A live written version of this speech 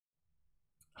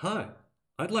Hi,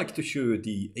 I'd like to show you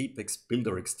the Apex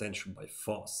Builder extension by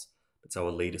FOS. That's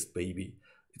our latest baby.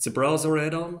 It's a browser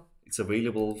add-on. It's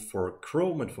available for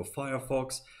Chrome and for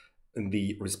Firefox in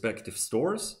the respective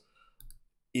stores.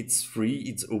 It's free,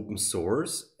 it's open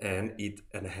source, and it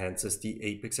enhances the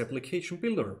Apex application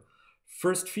builder.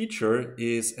 First feature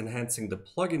is enhancing the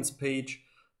plugins page,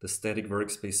 the static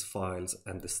workspace files,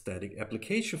 and the static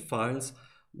application files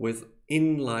with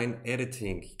inline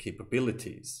editing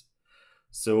capabilities.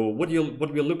 So what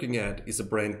we're looking at is a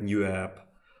brand new app.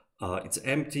 It's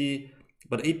empty,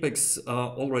 but Apex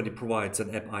already provides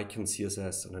an app icon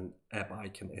CSS and an app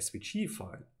icon SVG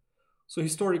file. So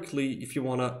historically, if you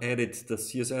want to edit the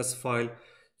CSS file,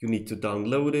 you need to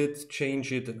download it,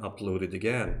 change it, and upload it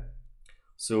again.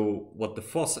 So what the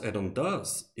FOS add-on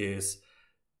does is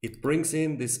it brings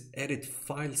in this edit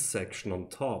file section on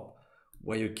top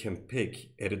where you can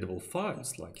pick editable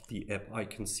files like the app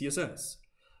icon CSS.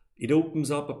 It opens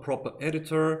up a proper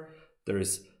editor. There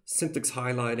is syntax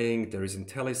highlighting, there is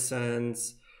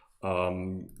IntelliSense,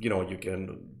 you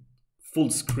can full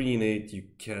screen it, you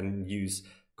can use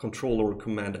Control or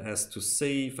Command S to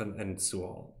save and so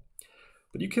on.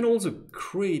 But you can also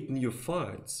create new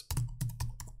files.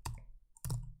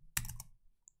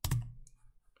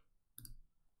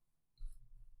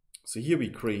 So here we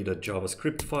create a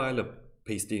JavaScript file,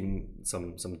 paste in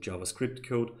some JavaScript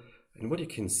code, and what you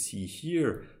can see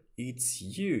here, it's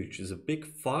huge. It's a big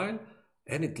file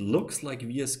and it looks like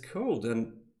VS Code,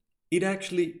 and it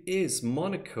actually is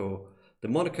Monaco. The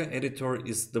Monaco editor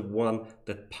is the one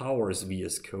that powers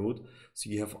VS Code.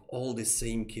 So you have all the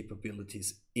same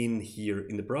capabilities in here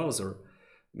in the browser.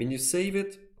 When you save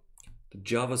it, the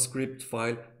JavaScript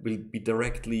file will be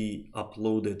directly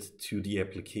uploaded to the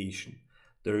application.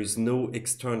 There is no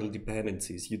external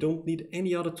dependencies. You don't need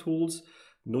any other tools,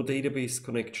 no database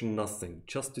connection, nothing,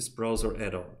 just this browser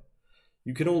add-on.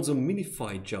 You can also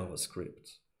minify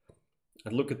JavaScript.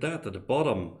 And look at that, at the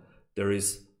bottom, there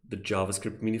is the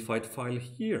JavaScript minified file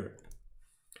here.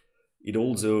 It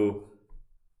also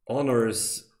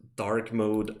honors dark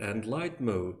mode and light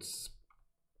modes.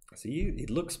 See,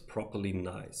 it looks properly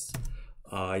nice.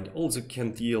 It also can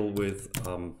deal with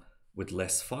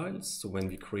less files. So when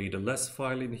we create a less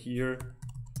file in here,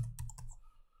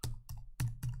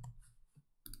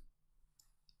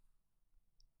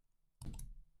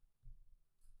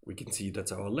 we can see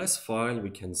that's our less file, we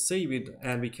can save it,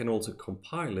 and we can also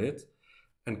compile it.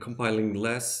 And compiling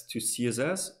less to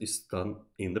CSS is done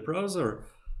in the browser.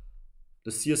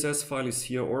 The CSS file is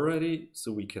here already,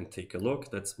 so we can take a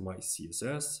look. That's my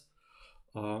CSS.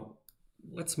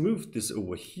 Let's move this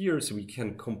over here so we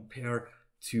can compare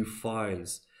two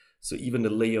files. So even the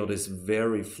layout is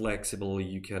very flexible.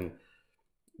 You can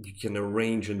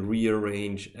arrange and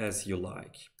rearrange as you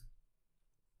like.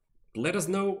 Let us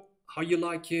know how you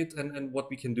like it and what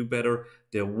we can do better.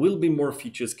 There will be more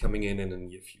features coming in the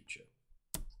near future.